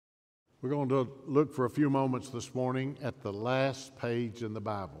We're going to look for a few moments this morning at the last page in the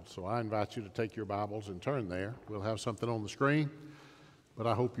Bible. So I invite you to take your Bibles and turn there. We'll have something on the screen, but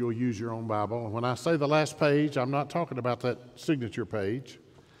I hope you'll use your own Bible. And when I say the last page, I'm not talking about that signature page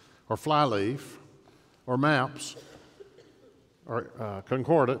or flyleaf or maps or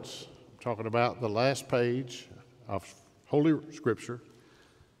concordance. I'm talking about the last page of Holy Scripture.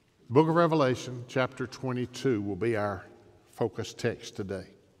 Book of Revelation, chapter 22 will be our focus text today.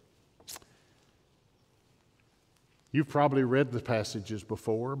 You've probably read the passages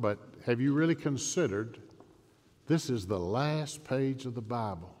before, but have you really considered this is the last page of the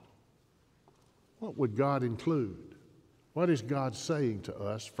Bible? What would God include? What is God saying to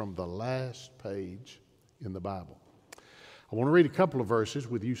us from the last page in the Bible? I want to read a couple of verses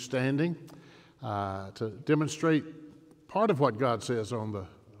with you standing to demonstrate part of what God says on the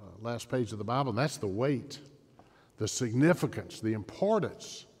last page of the Bible, and that's the weight, the significance, the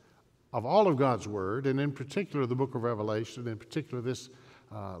importance of all of God's Word, and in particular the book of Revelation, in particular this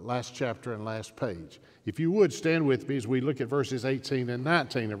last chapter and last page. If you would, stand with me as we look at verses 18 and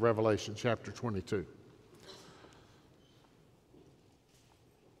 19 of Revelation chapter 22.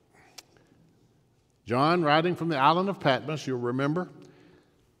 John, writing from the island of Patmos, you'll remember,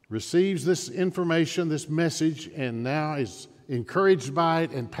 receives this information, this message, and now is encouraged by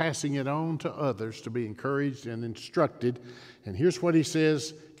it and passing it on to others to be encouraged and instructed. And here's what he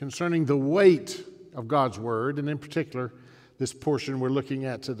says concerning the weight of God's Word, and in particular, this portion we're looking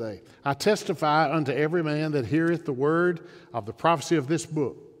at today. I testify unto every man that heareth the word of the prophecy of this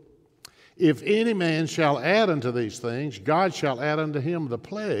book. If any man shall add unto these things, God shall add unto him the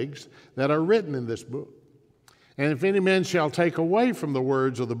plagues that are written in this book. And if any man shall take away from the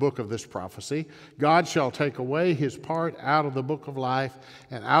words of the book of this prophecy, God shall take away his part out of the book of life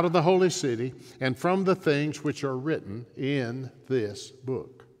and out of the holy city and from the things which are written in this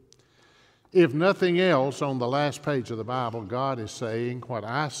book. If nothing else, on the last page of the Bible, God is saying what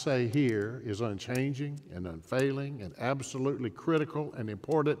I say here is unchanging and unfailing and absolutely critical and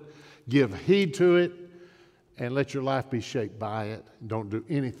important. Give heed to it and let your life be shaped by it. Don't do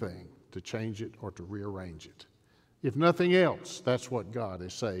anything to change it or to rearrange it. If nothing else, that's what God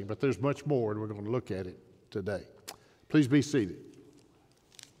is saying. But there's much more, and we're going to look at it today. Please be seated.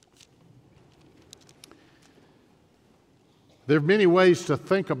 There are many ways to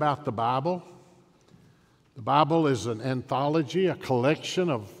think about the Bible. The Bible is an anthology, a collection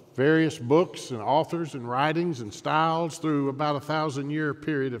of various books and authors and writings and styles through about a 1,000-year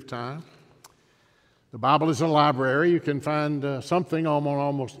period of time. The Bible is a library. You can find something on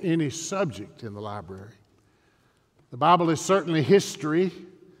almost any subject in the library. The Bible is certainly history.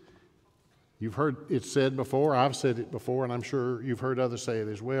 You've heard it said before, I've said it before, and I'm sure you've heard others say it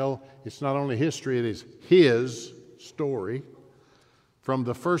as well. It's not only history, it is His story. From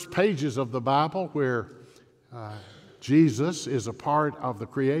the first pages of the Bible, where Jesus is a part of the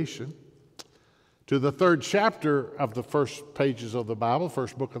creation, to the third chapter of the first pages of the Bible,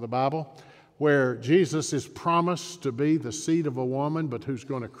 first book of the Bible, where Jesus is promised to be the seed of a woman, but who's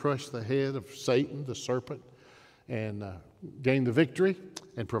going to crush the head of Satan, the serpent, and gain the victory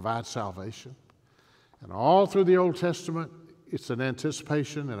and provide salvation. And all through the Old Testament, it's an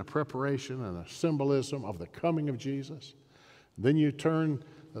anticipation and a preparation and a symbolism of the coming of Jesus. Then you turn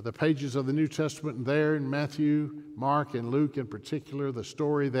the pages of the New Testament, and there in Matthew, Mark, and Luke in particular, the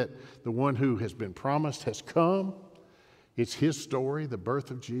story that the one who has been promised has come. It's his story, the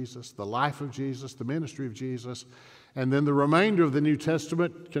birth of Jesus, the life of Jesus, the ministry of Jesus. And then the remainder of the New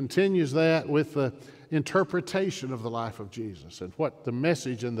Testament continues that with the interpretation of the life of Jesus and what the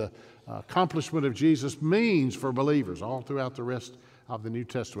message and the accomplishment of Jesus means for believers all throughout the rest of the New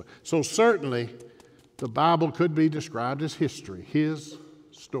Testament. So certainly, the Bible could be described as history, His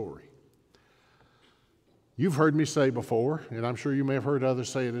story. You've heard me say before, and I'm sure you may have heard others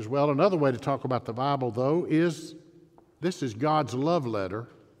say it as well, another way to talk about the Bible, though, is this is God's love letter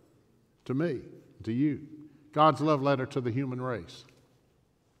to me, to you. God's love letter to the human race.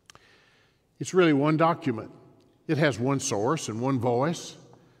 It's really one document. It has one source and one voice,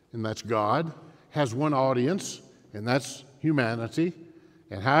 and that's God. It has one audience, and that's humanity.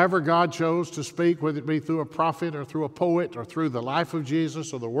 And however God chose to speak, whether it be through a prophet or through a poet or through the life of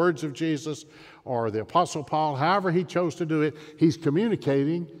Jesus or the words of Jesus or the Apostle Paul, however he chose to do it, he's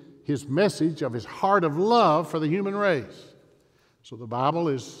communicating his message of his heart of love for the human race. So the Bible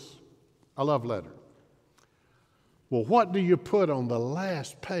is a love letter. Well, what do you put on the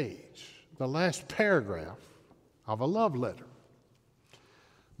last page, the last paragraph of a love letter?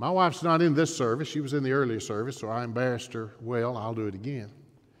 My wife's not in this service. She was in the earlier service, so I embarrassed her. Well, I'll do it again.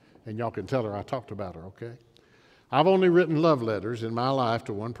 And y'all can tell her I talked about her, okay? I've only written love letters in my life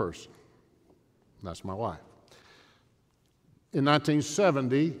to one person. That's my wife. In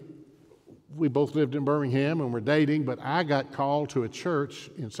 1970, we both lived in Birmingham and were dating, but I got called to a church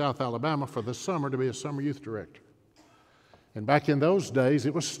in South Alabama for the summer to be a summer youth director. And back in those days,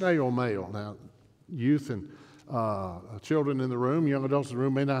 it was snail mail. Now, youth and children in the room, young adults in the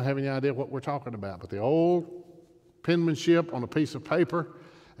room may not have any idea what we're talking about, but the old penmanship on a piece of paper,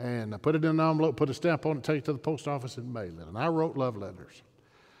 and I put it in an envelope, put a stamp on it, take it to the post office and mail it. And I wrote love letters,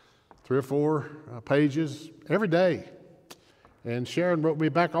 3 or 4 pages every day. And Sharon wrote me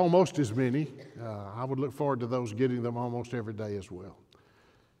back almost as many. I would look forward to those, getting them almost every day as well.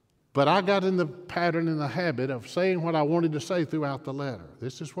 But I got in the pattern and the habit of saying what I wanted to say throughout the letter.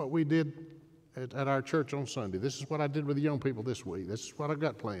 This is what we did at our church on Sunday. This is what I did with the young people this week. This is what I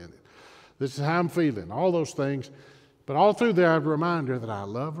got planned. This is how I'm feeling, all those things. But all through there, I'd remind her that I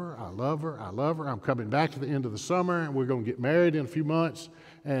love her, I love her, I love her. I'm coming back at the end of the summer, and we're going to get married in a few months,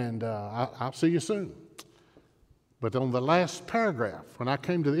 and I'll see you soon. But on the last paragraph, when I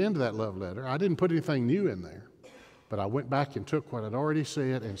came to the end of that love letter, I didn't put anything new in there, but I went back and took what I'd already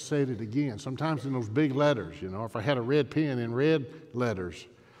said and said it again. Sometimes in those big letters, if I had a red pen in red letters,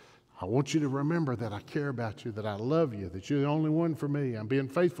 I want you to remember that I care about you, that I love you, that you're the only one for me. I'm being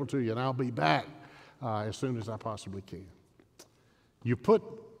faithful to you, and I'll be back as soon as I possibly can. You put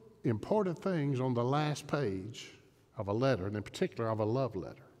important things on the last page of a letter, and in particular of a love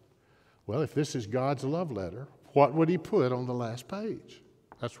letter. Well, if this is God's love letter, what would he put on the last page?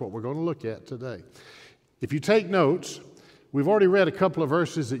 That's what we're going to look at today. If you take notes, we've already read a couple of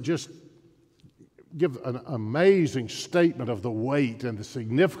verses that just give an amazing statement of the weight and the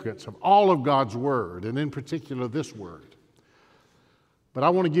significance of all of God's Word, and in particular this Word. But I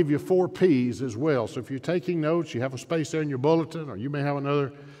want to give you 4 P's as well. So if you're taking notes, you have a space there in your bulletin, or you may have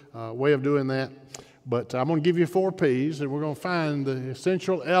another way of doing that. But I'm going to give you 4 P's, and we're going to find the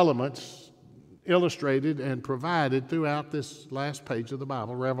essential elements illustrated and provided throughout this last page of the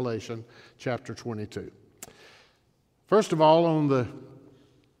Bible, Revelation chapter 22. First of all, on the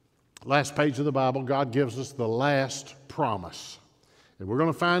last page of the Bible, God gives us the last promise. And we're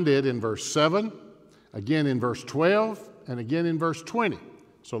going to find it in verse 7, again in verse 12, and again in verse 20.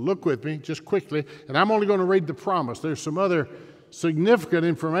 So look with me just quickly, and I'm only going to read the promise. There's some other significant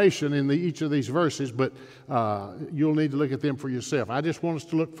information in each of these verses, but you'll need to look at them for yourself. I just want us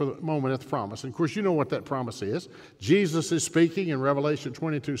to look for the moment at the promise. And of course, you know what that promise is. Jesus is speaking in Revelation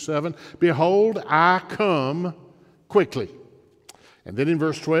 22:7, "Behold, I come quickly." And then in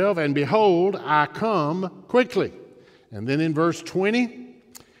verse 12, "And behold, I come quickly." And then in verse 20,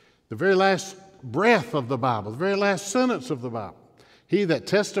 the very last breath of the Bible, the very last sentence of the Bible, "He that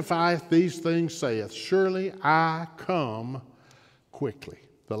testifieth these things saith, Surely I come quickly."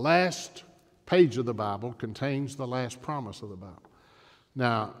 The last page of the Bible contains the last promise of the Bible.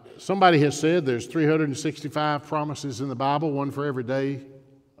 Now, somebody has said there's 365 promises in the Bible, one for every day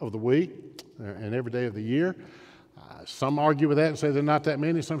of the week and every day of the year. Some argue with that and say there are not that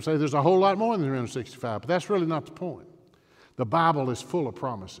many. Some say there's a whole lot more than 365, but that's really not the point. The Bible is full of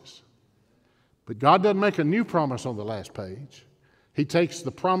promises. But God doesn't make a new promise on the last page. He takes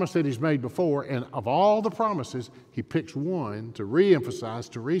the promise that he's made before, and of all the promises, he picks one to re-emphasize,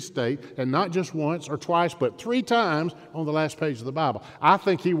 to restate, and not just once or twice, but 3 times on the last page of the Bible. I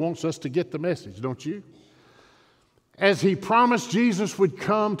think he wants us to get the message, don't you? As he promised Jesus would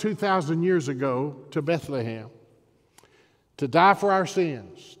come 2,000 years ago to Bethlehem, to die for our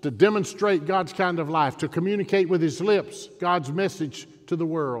sins, to demonstrate God's kind of life, to communicate with his lips God's message to the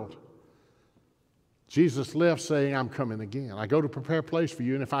world, Jesus left saying, "I'm coming again. I go to prepare a place for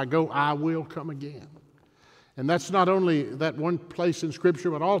you, and if I go, I will come again." And that's not only that one place in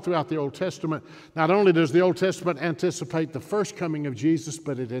Scripture, but all throughout the Old Testament. Not only does the Old Testament anticipate the first coming of Jesus,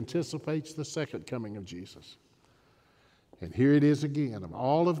 but it anticipates the second coming of Jesus. And here it is again. Of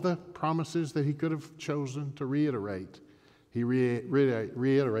all of the promises that he could have chosen to reiterate, he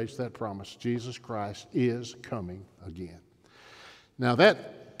reiterates that promise. Jesus Christ is coming again. Now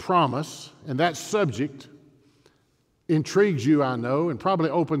that promise and that subject intrigues you, I know, and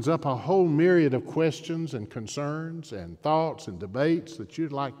probably opens up a whole myriad of questions and concerns and thoughts and debates that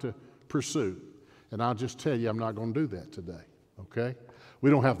you'd like to pursue. And I'll just tell you, I'm not going to do that today, okay?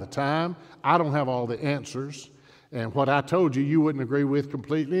 We don't have the time. I don't have all the answers. And what I told you, you wouldn't agree with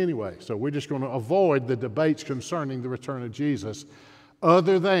completely anyway. So we're just going to avoid the debates concerning the return of Jesus,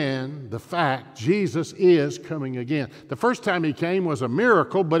 other than the fact Jesus is coming again. The first time he came was a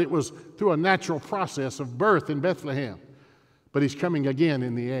miracle, but it was through a natural process of birth in Bethlehem. But he's coming again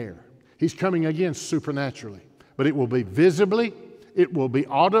in the air. He's coming again supernaturally. But it will be visibly, it will be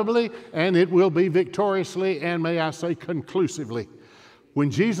audibly, and it will be victoriously, and may I say conclusively.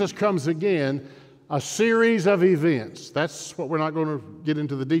 When Jesus comes again, a series of events. That's what we're not going to get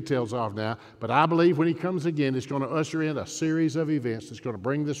into the details of now, but I believe when he comes again, it's going to usher in a series of events that's going to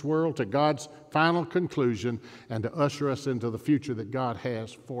bring this world to God's final conclusion and to usher us into the future that God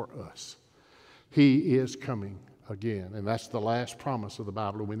has for us. He is coming again, and that's the last promise of the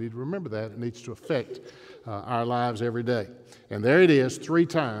Bible, and we need to remember that. It needs to affect our lives every day. And there it is, 3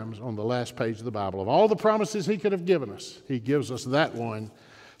 times on the last page of the Bible. Of all the promises he could have given us, he gives us that one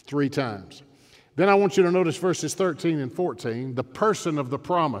 3 times. Then I want you to notice verses 13 and 14, the person of the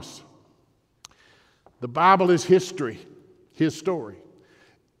promise. The Bible is history, his story.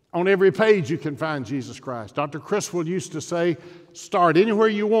 On every page you can find Jesus Christ. Dr. Criswell used to say, start anywhere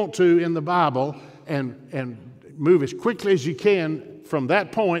you want to in the Bible and move as quickly as you can from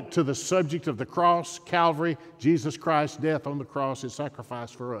that point to the subject of the cross, Calvary, Jesus Christ's death on the cross, his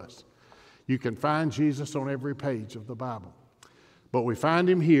sacrifice for us. You can find Jesus on every page of the Bible. But we find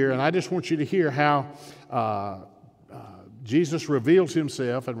him here, and I just want you to hear how Jesus reveals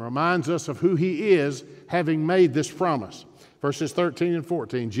himself and reminds us of who he is, having made this promise. Verses 13 and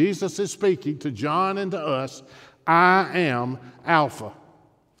 14, Jesus is speaking to John and to us, I am Alpha.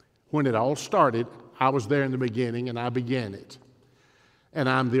 When it all started, I was there in the beginning, and I began it. And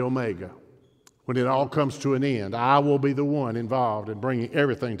I'm the Omega. When it all comes to an end, I will be the one involved in bringing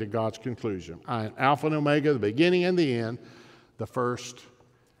everything to God's conclusion. I am Alpha and Omega, the beginning and the end, the first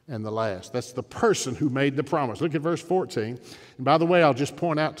and the last. That's the person who made the promise. Look at verse 14. And by the way, I'll just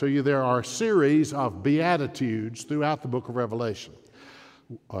point out to you there are a series of beatitudes throughout the book of Revelation.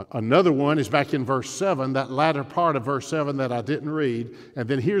 Another one is back in verse 7, that latter part of verse 7 that I didn't read. And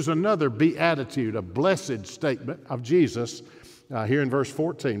then here's another beatitude, a blessed statement of Jesus here in verse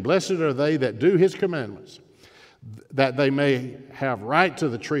 14. Blessed are they that do his commandments, that they may have right to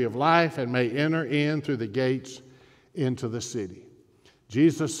the tree of life and may enter in through the gates into the city.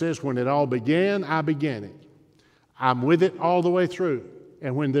 Jesus says, when it all began, I began it. I'm with it all the way through.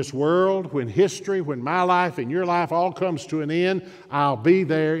 And when this world, when history, when my life and your life all comes to an end, I'll be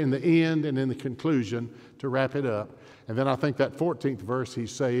there in the end and in the conclusion to wrap it up. And then I think that 14th verse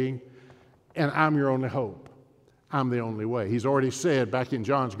he's saying, and I'm your only hope. I'm the only way. He's already said back in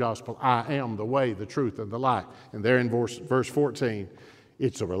John's gospel, I am the way, the truth, and the life. And there in verse 14,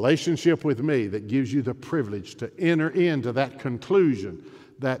 it's a relationship with me that gives you the privilege to enter into that conclusion,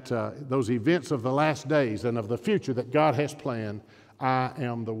 that those events of the last days and of the future that God has planned. I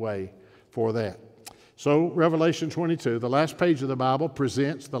am the way for that. So Revelation 22, the last page of the Bible,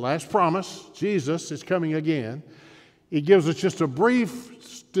 presents the last promise. Jesus is coming again. It gives us just a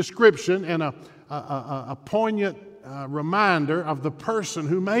brief description and a poignant reminder of the person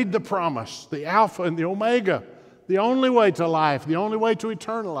who made the promise, the Alpha and the Omega. The only way to life, the only way to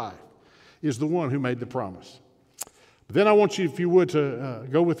eternal life is the one who made the promise. But then I want you, if you would, to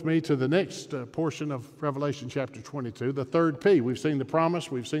go with me to the next portion of Revelation chapter 22, the third P. We've seen the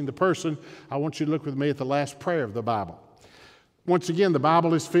promise, we've seen the person. I want you to look with me at the last prayer of the Bible. Once again, the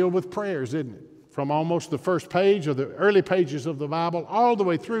Bible is filled with prayers, isn't it? From almost the first page or the early pages of the Bible, all the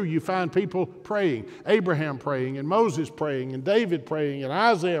way through, you find people praying. Abraham praying, and Moses praying, and David praying, and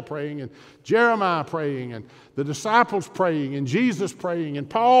Isaiah praying, and Jeremiah praying, and the disciples praying, and Jesus praying, and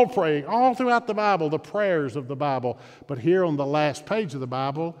Paul praying, all throughout the Bible, the prayers of the Bible. But here on the last page of the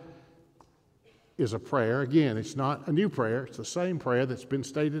Bible is a prayer. Again, it's not a new prayer. It's the same prayer that's been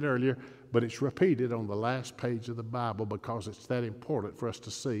stated earlier, but it's repeated on the last page of the Bible because it's that important for us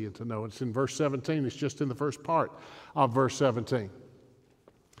to see and to know. It's in verse 17. It's just in the first part of verse 17.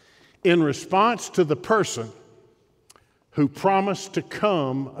 In response to the person who promised to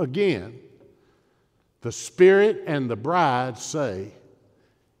come again, the Spirit and the bride say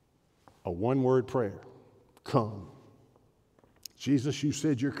a one-word prayer: come. Jesus, you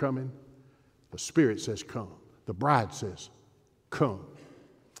said you're coming. The Spirit says come. The bride says come.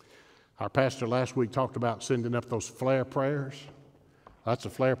 Our pastor last week talked about sending up those flare prayers. That's a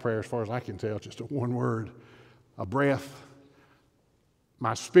flare prayer as far as I can tell, just a one word, a breath.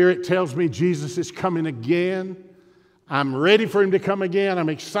 My spirit tells me Jesus is coming again. I'm ready for him to come again. I'm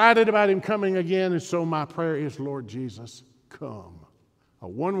excited about him coming again. And so my prayer is, Lord Jesus, come. A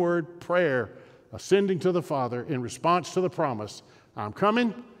one word prayer ascending to the Father in response to the promise. I'm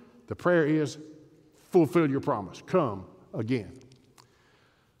coming. The prayer is, fulfill your promise. Come again.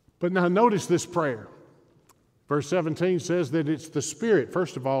 But now notice this prayer. Verse 17 says that it's the Spirit,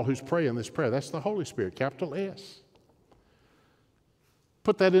 first of all, who's praying this prayer. That's the Holy Spirit, capital S.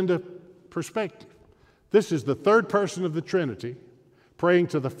 Put that into perspective. This is the third person of the Trinity praying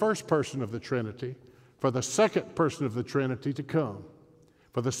to the first person of the Trinity for the second person of the Trinity to come,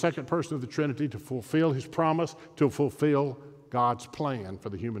 for the second person of the Trinity to fulfill his promise, to fulfill God's plan for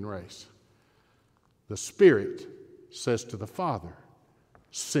the human race. The Spirit says to the Father,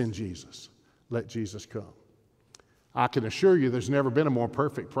 send Jesus. Let Jesus come. I can assure you there's never been a more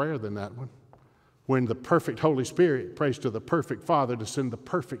perfect prayer than that one. When the perfect Holy Spirit prays to the perfect Father to send the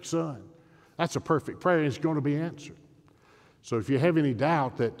perfect Son. That's a perfect prayer, and it's going to be answered. So if you have any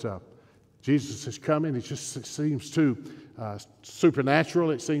doubt that Jesus is coming, it just seems too supernatural,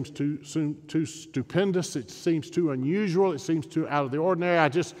 it seems too stupendous, it seems too unusual, it seems too out of the ordinary. I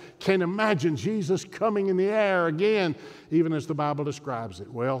just can't imagine Jesus coming in the air again, even as the Bible describes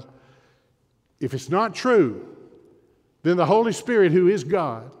it. Well, if it's not true, then the Holy Spirit, who is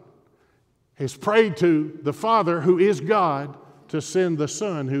God, has prayed to the Father, who is God, to send the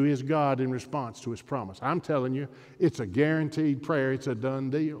Son, who is God, in response to His promise. I'm telling you, it's a guaranteed prayer. It's a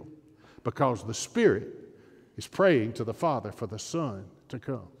done deal, because the Spirit is praying to the Father for the Son to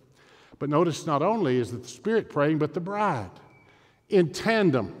come. But notice, not only is it the Spirit praying, but the bride. In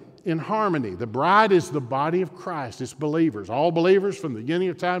tandem, in harmony. The bride is the body of Christ. It's believers. All believers from the beginning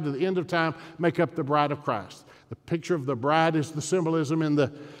of time to the end of time make up the bride of Christ. The picture of the bride is the symbolism in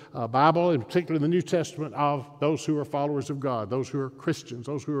the Bible, and particularly in the New Testament, of those who are followers of God, those who are Christians,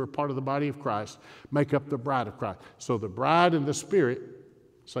 those who are part of the body of Christ, make up the bride of Christ. So the bride and the Spirit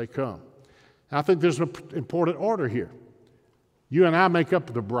say, come. And I think there's an important order here. You and I make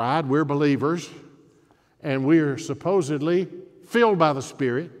up the bride. We're believers, and we're supposedly filled by the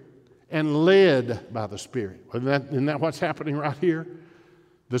Spirit and led by the Spirit. Isn't that what's happening right here?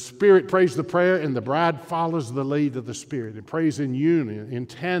 The Spirit prays the prayer, and the bride follows the lead of the Spirit and prays in union, in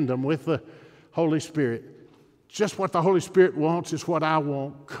tandem with the Holy Spirit. Just what the Holy Spirit wants is what I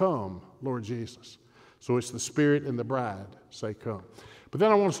want. Come, Lord Jesus. So it's the Spirit and the bride say, come. But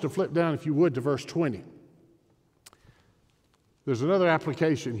then I want us to flip down, if you would, to verse 20. There's another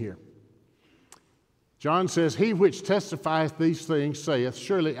application here. John says, he which testifieth these things saith,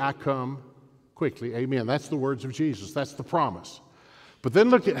 surely I come quickly. Amen. That's the words of Jesus. That's the promise. But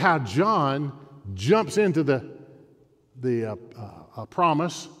then look at how John jumps into the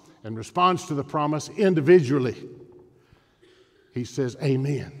promise and responds to the promise individually. He says,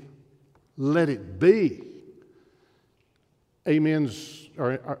 amen. Let it be. Amens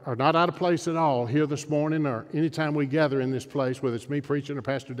are not out of place at all here this morning or anytime we gather in this place, whether it's me preaching or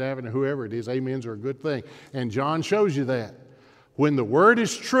Pastor Davin or whoever it is. Amens are a good thing. And John shows you that. When the word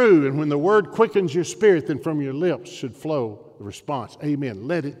is true and when the word quickens your spirit, then from your lips should flow the response, amen,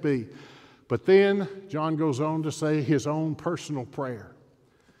 let it be. But then John goes on to say his own personal prayer.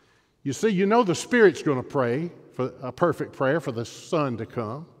 You see, you know the Spirit's going to pray for a perfect prayer for the Son to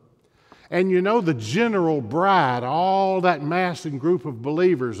come. And you know the general bride, all that mass and group of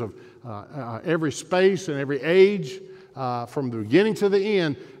believers of every space and every age, from the beginning to the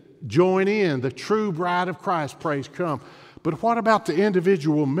end, join in. The true bride of Christ prays, come. But what about the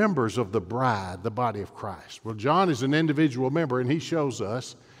individual members of the bride, the body of Christ? Well, John is an individual member, and he shows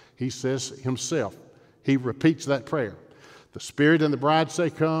us, he says himself, he repeats that prayer. The Spirit and the bride say,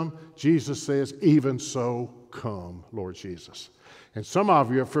 come. Jesus says, even so, come, Lord Jesus. And some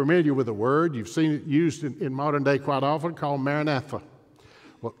of you are familiar with the word. You've seen it used in modern day quite often, called Maranatha.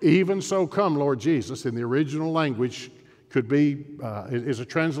 Well, even so, come, Lord Jesus, in the original language could be, is a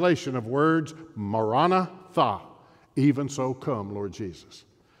translation of words, Maranatha. Even so, come, Lord Jesus.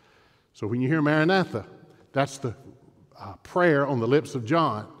 So when you hear Maranatha, that's the prayer on the lips of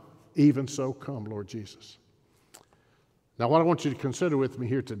John. Even so, come, Lord Jesus. Now, what I want you to consider with me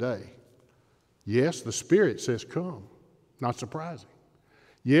here today, yes, the Spirit says come. Not surprising.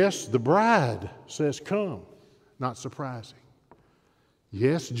 Yes, the bride says come. Not surprising.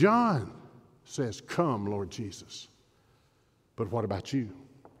 Yes, John says come, Lord Jesus. But what about you?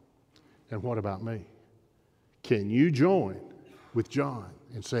 And what about me? Can you join with John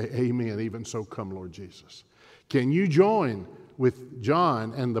and say, amen, even so come, Lord Jesus? Can you join with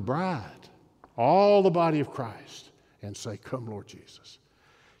John and the bride, all the body of Christ, and say, come, Lord Jesus?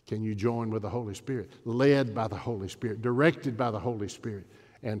 Can you join with the Holy Spirit, led by the Holy Spirit, directed by the Holy Spirit,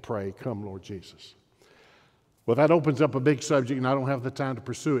 and pray, come, Lord Jesus? Well, that opens up a big subject, and I don't have the time to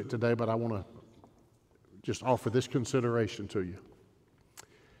pursue it today, but I want to just offer this consideration to you.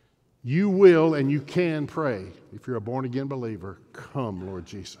 You will and you can pray, if you're a born-again believer, come, Lord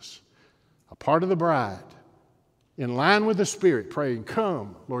Jesus. A part of the bride, in line with the Spirit, praying,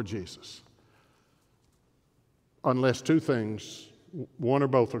 come, Lord Jesus. Unless two things, one or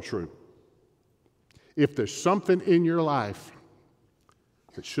both, are true. If there's something in your life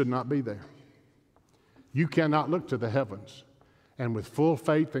that should not be there, you cannot look to the heavens and with full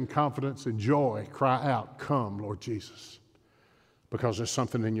faith and confidence and joy cry out, come, Lord Jesus. Because there's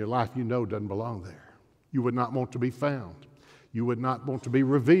something in your life you know doesn't belong there. You would not want to be found. you would not want to be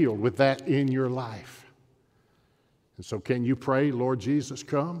revealed with that in your life. And so can you pray, Lord Jesus,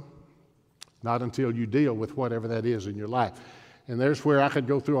 come? Not until you deal with whatever that is in your life. And there's where I could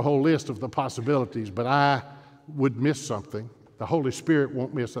go through a whole list of the possibilities, but I would miss something. The Holy Spirit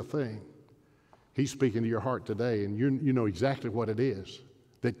won't miss a thing. He's speaking to your heart today, and you know exactly what it is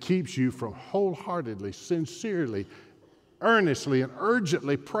that keeps you from wholeheartedly, sincerely, earnestly, and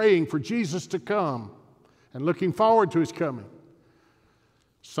urgently praying for Jesus to come and looking forward to His coming.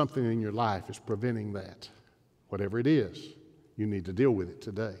 Something in your life is preventing that. Whatever it is, you need to deal with it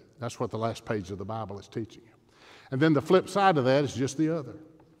today. That's what the last page of the Bible is teaching you. And then the flip side of that is just the other.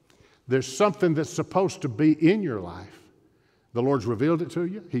 There's something that's supposed to be in your life. The Lord's revealed it to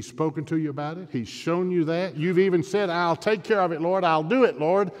you. He's spoken to you about it. He's shown you that. You've even said, I'll take care of it, Lord. I'll do it,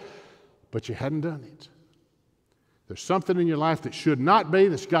 Lord. But you hadn't done it. There's something in your life that should not be,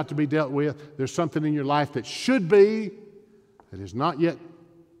 that's got to be dealt with. There's something in your life that should be, that is not yet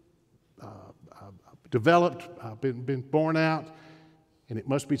developed, been born out, and it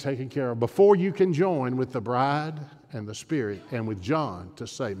must be taken care of before you can join with the bride and the Spirit and with John to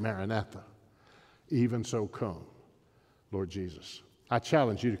say, Maranatha, even so come, Lord Jesus. I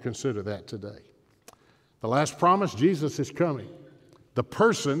challenge you to consider that today. The last promise, Jesus is coming. The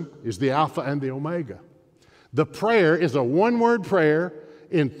person is the Alpha and the Omega. The prayer is a one-word prayer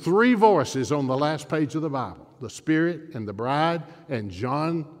in 3 voices on the last page of the Bible. The Spirit and the bride and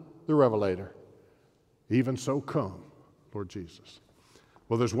John the Revelator. Even so come, Lord Jesus.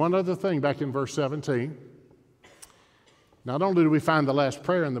 Well, there's one other thing back in verse 17. Not only do we find the last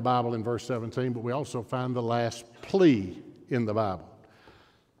prayer in the Bible in verse 17, but we also find the last plea in the Bible.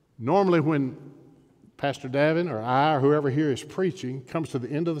 Normally when Pastor Davin or I or whoever here is preaching comes to the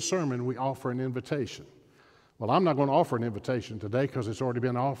end of the sermon, we offer an invitation. Well, I'm not going to offer an invitation today because it's already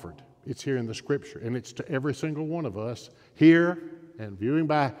been offered. It's here in the Scripture, and it's to every single one of us here and viewing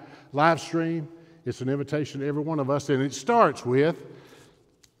by live stream. It's an invitation to every one of us, and it starts with,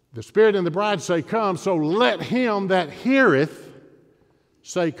 the Spirit and the bride say, come, so let him that heareth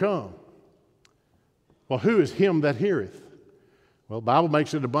say, come. Well, who is him that heareth? Well, the Bible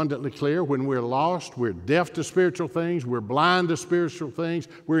makes it abundantly clear when we're lost, we're deaf to spiritual things, we're blind to spiritual things,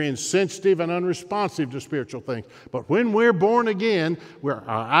 we're insensitive and unresponsive to spiritual things. But when we're born again, our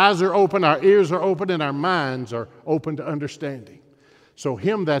eyes are open, our ears are open, and our minds are open to understanding. So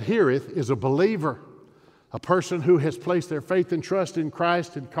him that heareth is a believer, a person who has placed their faith and trust in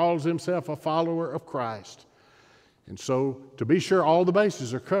Christ and calls himself a follower of Christ. And so, to be sure all the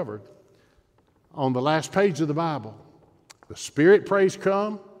bases are covered, on the last page of the Bible, the Spirit prays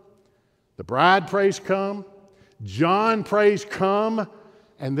come, the bride prays come, John prays come,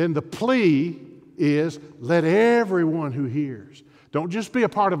 and then the plea is let everyone who hears. Don't just be a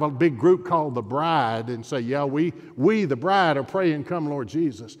part of a big group called the bride and say, yeah, we the bride are praying, come Lord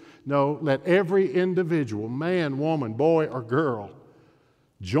Jesus. No, let every individual, man, woman, boy, or girl,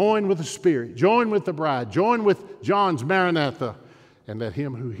 join with the Spirit, join with the bride, join with John's Maranatha, and let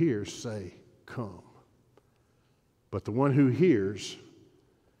him who hears say, come. But the one who hears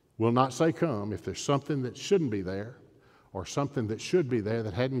will not say come if there's something that shouldn't be there or something that should be there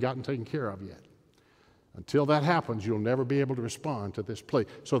that hadn't gotten taken care of yet. Until that happens, you'll never be able to respond to this plea.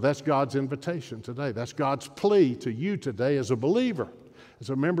 So that's God's invitation today. That's God's plea to you today as a believer, as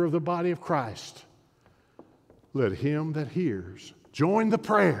a member of the body of Christ. Let him that hears join the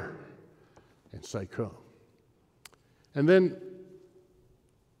prayer and say, come. And then,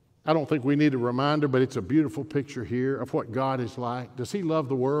 I don't think we need a reminder, but it's a beautiful picture here of what God is like. Does he love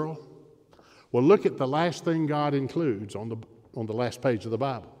the world? Well, look at the last thing God includes on the last page of the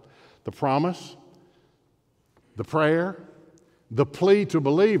Bible. The promise, the prayer, the plea to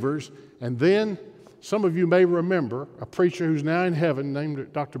believers, and then some of you may remember a preacher who's now in heaven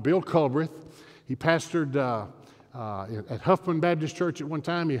named Dr. Bill Culbreth. He pastored at Huffman Baptist Church at one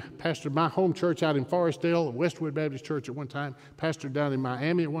time. He pastored my home church out in Forestdale, Westwood Baptist Church at one time, pastored down in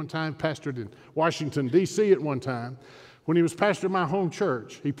Miami at one time, pastored in Washington, D.C. at one time. When he was pastor of my home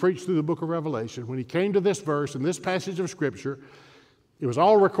church, he preached through the book of Revelation. When he came to this verse and this passage of Scripture, it was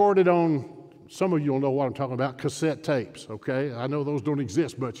all recorded on, some of you will know what I'm talking about, cassette tapes, okay? I know those don't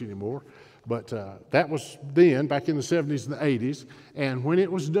exist much anymore, but that was then, back in the 70s and the 80s. And when it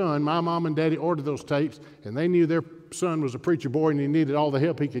was done, my mom and daddy ordered those tapes, and they knew their son was a preacher boy and he needed all the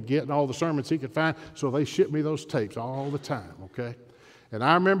help he could get and all the sermons he could find, so they shipped me those tapes all the time, okay? And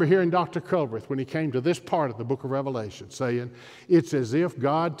I remember hearing Dr. Culbreth, when he came to this part of the book of Revelation, saying, it's as if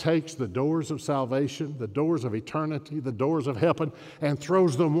God takes the doors of salvation, the doors of eternity, the doors of heaven, and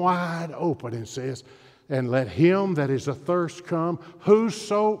throws them wide open and says, And let him that is athirst come.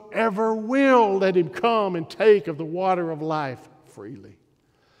 Whosoever will, let him come and take of the water of life freely.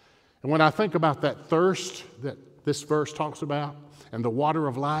 And when I think about that thirst that this verse talks about and the water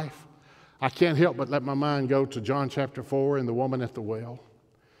of life, I can't help but let my mind go to John chapter 4 and the woman at the well.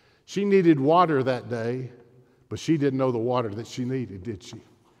 She needed water that day, but she didn't know the water that she needed, did she?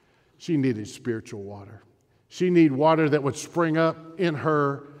 She needed spiritual water. She needed water that would spring up in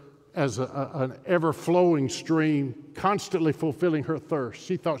her as an ever-flowing stream, constantly fulfilling her thirst.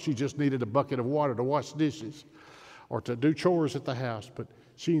 She thought she just needed a bucket of water to wash dishes or to do chores at the house, but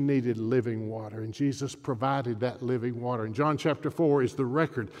she needed living water, and Jesus provided that living water. And John chapter 4 is the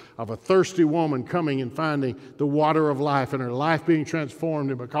record of a thirsty woman coming and finding the water of life and her life being transformed,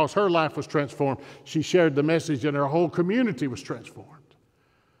 and because her life was transformed, she shared the message and her whole community was transformed.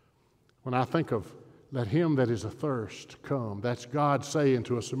 When I think of let him that is athirst come, that's God saying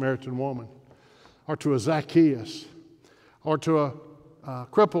to a Samaritan woman, or to a Zacchaeus, or to a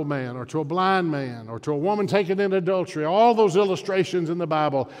crippled man, or to a blind man, or to a woman taken in adultery. All those illustrations in the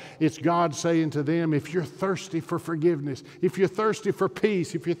Bible, it's God saying to them, if you're thirsty for forgiveness, if you're thirsty for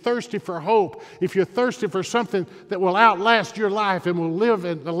peace, if you're thirsty for hope, if you're thirsty for something that will outlast your life and will live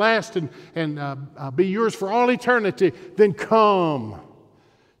and last and be yours for all eternity, then come.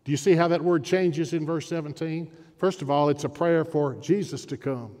 Do you see how that word changes in verse 17? First of all, it's a prayer for Jesus to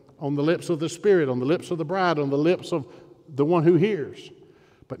come on the lips of the Spirit, on the lips of the bride, on the lips of the one who hears.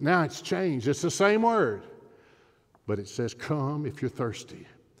 But now it's changed. It's the same word. But it says, come if you're thirsty,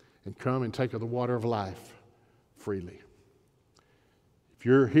 and come and take of the water of life freely. If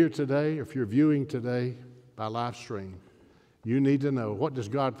you're here today, or if you're viewing today by live stream, you need to know, what does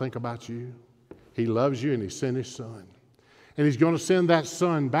God think about you? He loves you and He sent His Son. And He's going to send that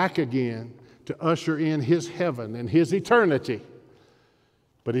Son back again to usher in His heaven and His eternity.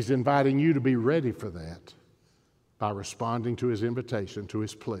 But He's inviting you to be ready for that by responding to His invitation, to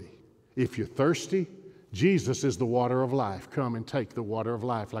His plea. If you're thirsty, Jesus is the water of life. Come and take the water of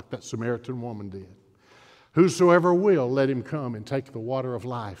life like that Samaritan woman did. Whosoever will, let him come and take the water of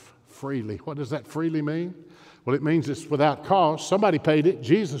life freely. What does that freely mean? Well, it means it's without cost. Somebody paid it.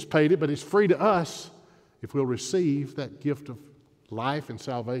 Jesus paid it, but it's free to us if we'll receive that gift of life and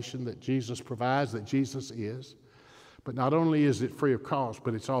salvation that Jesus provides, that Jesus is. But not only is it free of cost,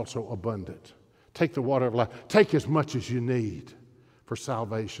 but it's also abundant. Take the water of life. Take as much as you need for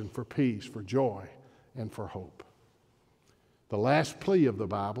salvation, for peace, for joy, and for hope. The last plea of the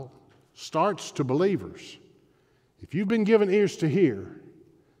Bible starts to believers. If you've been given ears to hear,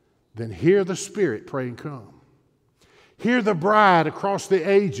 then hear the Spirit praying, come. Hear the bride across the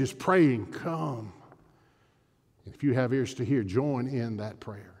ages praying, come. If you have ears to hear, join in that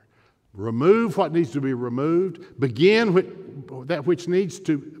prayer. Remove what needs to be removed. Begin with that which needs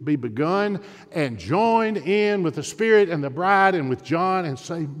to be begun. And join in with the Spirit and the bride and with John and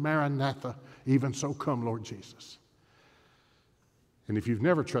say, Maranatha, even so come, Lord Jesus. And if you've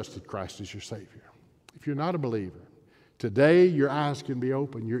never trusted Christ as your Savior, if you're not a believer, today your eyes can be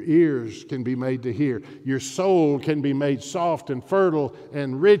opened, your ears can be made to hear, your soul can be made soft and fertile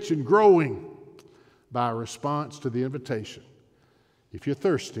and rich and growing by a response to the invitation. If you're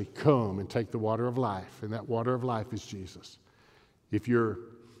thirsty, come and take the water of life, and that water of life is Jesus. If you're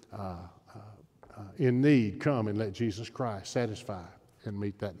in need, come and let Jesus Christ satisfy and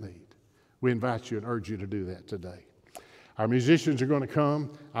meet that need. We invite you and urge you to do that today. Our musicians are going to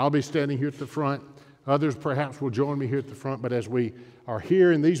come. I'll be standing here at the front. Others perhaps will join me here at the front, but as we are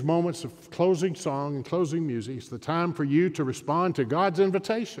here in these moments of closing song and closing music, it's the time for you to respond to God's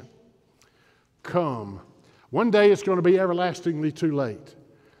invitation. Come. One day it's going to be everlastingly too late,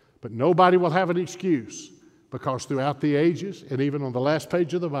 but nobody will have an excuse, because throughout the ages and even on the last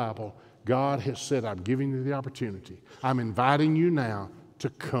page of the Bible, God has said, I'm giving you the opportunity. I'm inviting you now to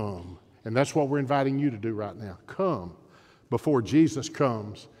come. And that's what we're inviting you to do right now. Come before Jesus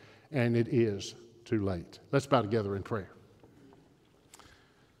comes and it is too late. Let's bow together in prayer.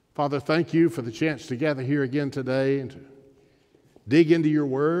 Father, thank you for the chance to gather here again today and to dig into your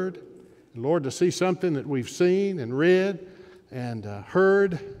word. And Lord, to see something that we've seen and read and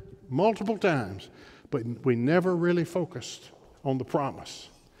heard multiple times, but we never really focused on the promise.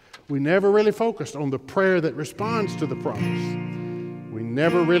 We never really focused on the prayer that responds to the promise. We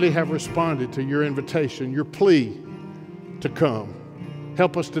never really have responded to your invitation, your plea to come.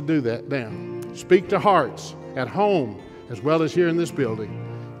 Help us to do that now. Speak to hearts at home as well as here in this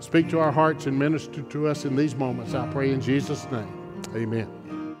building. Speak to our hearts and minister to us in these moments, I pray in Jesus' name. Amen.